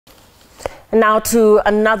Now to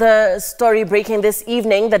another story breaking this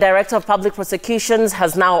evening. The Director of Public Prosecutions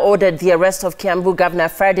has now ordered the arrest of Kiambu Governor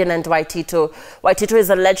Ferdinand Waititu. Waititu is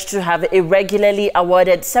alleged to have irregularly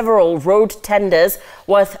awarded several road tenders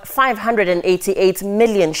worth 588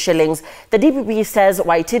 million shillings. The DPP says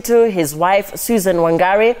Waititu, his wife Susan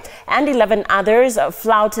Wangari, and 11 others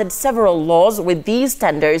flouted several laws with these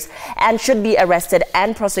tenders and should be arrested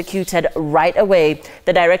and prosecuted right away.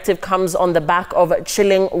 The directive comes on the back of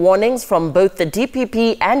chilling warnings from both the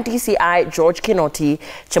DPP and DCI George Kinoti.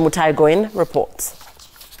 Chemutai Goin reports.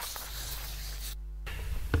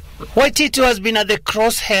 Waititu has been at the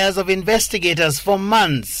crosshairs of investigators for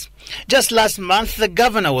months. Just last month, the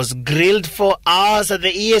governor was grilled for hours at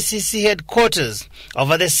the EACC headquarters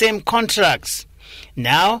over the same contracts.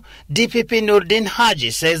 Now, DPP Nordin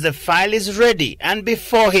Haji says the file is ready and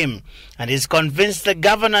before him, and is convinced the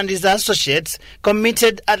governor and his associates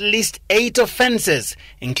committed at least 8 offences,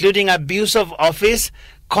 including abuse of office,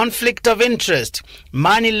 conflict of interest,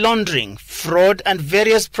 money laundering, fraud and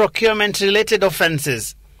various procurement-related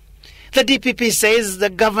offences. The DPP says the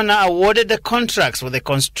governor awarded the contracts for the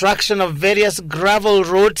construction of various gravel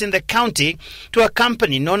roads in the county to a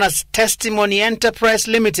company known as Testimony Enterprise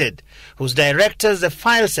Limited, whose directors, the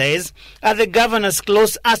file says, are the governor's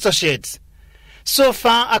close associates. So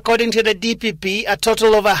far, according to the DPP, a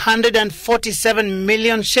total of 147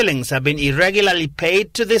 million shillings have been irregularly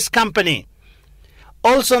paid to this company.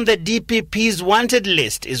 Also on the DPP's wanted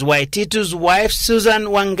list is Waititu's wife Susan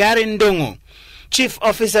Wangari Ndungu, Chief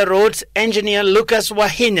Officer Roads Engineer Lucas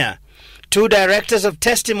Wahinya, 2 directors of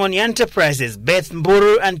Testimony Enterprises, Beth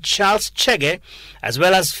Mburu and Charles Chege, as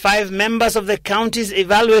well as 5 members of the county's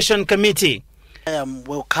evaluation committee. I am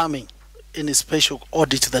welcoming any special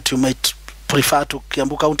audit that you might prefer to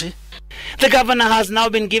Kiambu County. The governor has now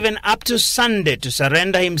been given up to Sunday to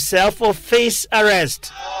surrender himself or face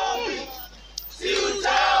arrest.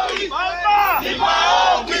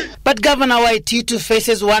 But Governor Waititu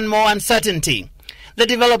faces one more uncertainty. The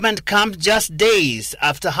development comes just days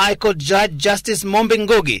after High Court Judge Justice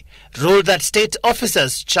Mombingogi ruled that state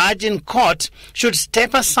officers charged in court should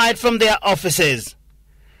step aside from their offices.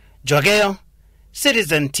 Joageo,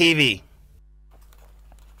 Citizen TV.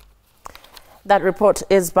 That report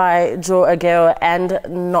is by Joe Ageo and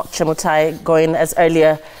not Chemutai Goin, as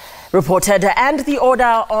earlier reported. And the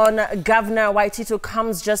order on Governor Waititu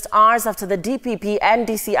comes just hours after the DPP and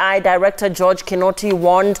DCI Director George Kinoti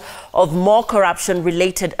warned of more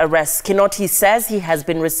corruption-related arrests. Kinoti says he has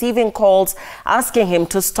been receiving calls asking him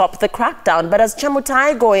to stop the crackdown. But as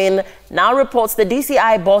Chemutai Goin now reports, the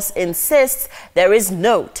DCI boss insists there is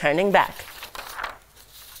no turning back.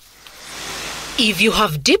 If you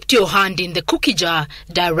have dipped your hand in the cookie jar,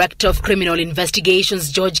 Director of Criminal Investigations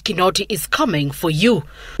George Kinoti is coming for you.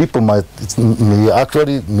 People may as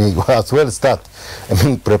well start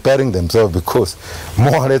preparing themselves, because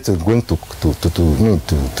more arrests are going to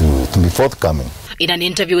be forthcoming. In an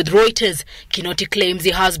interview with Reuters, Kinoti claims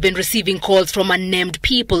he has been receiving calls from unnamed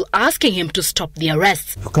people asking him to stop the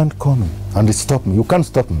arrests. You can't call me and stop me. You can't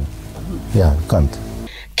stop me. Yeah, you can't.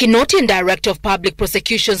 Kinoti and Director of Public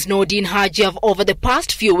Prosecutions Nordin Haji have over the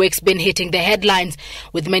past few weeks been hitting the headlines,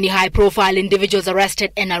 with many high-profile individuals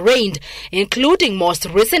arrested and arraigned, including most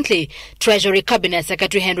recently Treasury Cabinet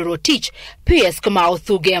Secretary Henry Rotich, P.S. Kamau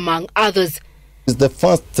Thuge, among others. It's the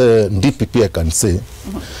first DPP I can say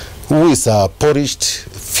who is a polished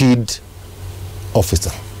field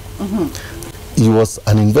officer. He was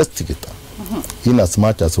an investigator, in as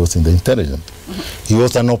much as was in the intelligence. He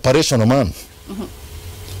was an operational man.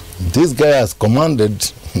 This guy has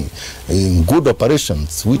commanded in good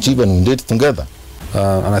operations, which even we did together.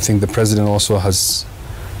 And I think the president also has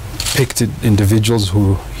picked individuals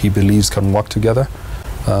who he believes can work together.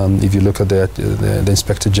 If you look at the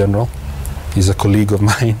Inspector General, he's a colleague of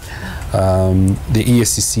mine. The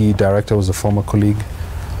EACC director was a former colleague.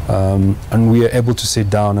 And we are able to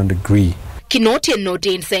sit down and agree. Kinoti and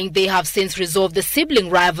Nordin saying they have since resolved the sibling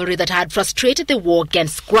rivalry that had frustrated the war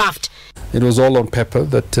against graft. It was all on paper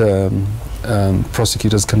that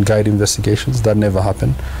prosecutors can guide investigations. That never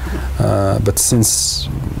happened. But since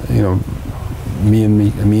me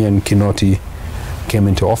and Kinoti came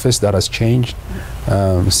into office, that has changed.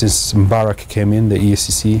 Since Mbarak came in, the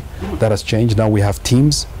EACC, that has changed. Now we have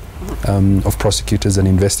teams of prosecutors and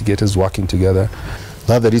investigators working together.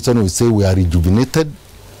 That's the reason we say we are rejuvenated.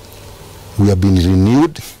 We have been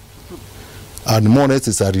renewed, and more or less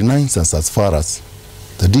it's a renaissance as far as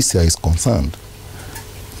the DCI is concerned,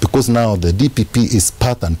 because now the DPP is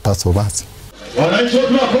part and parcel of us.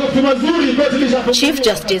 Chief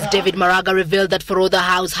Justice David Maraga revealed that Forodha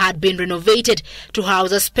House had been renovated to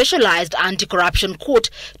house a specialized anti-corruption court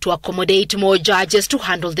to accommodate more judges to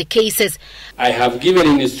handle the cases. I have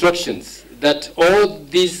given instructions that all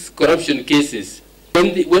these corruption cases,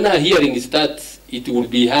 when a hearing starts, it will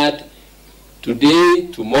be heard today,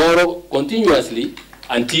 tomorrow, continuously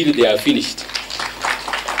until they are finished.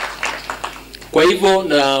 Kwa hivyo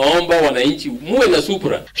naomba wananchi muwe na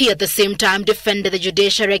subra. He at the same time defended the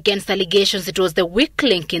judiciary against allegations it was the weak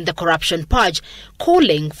link in the corruption purge,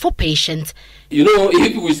 calling for patience. You know,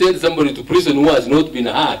 if we send somebody to prison who has not been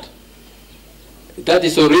heard, that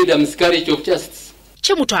is already a miscarriage of justice.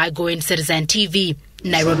 Chemutai Goin, Citizen TV,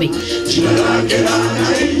 Nairobi.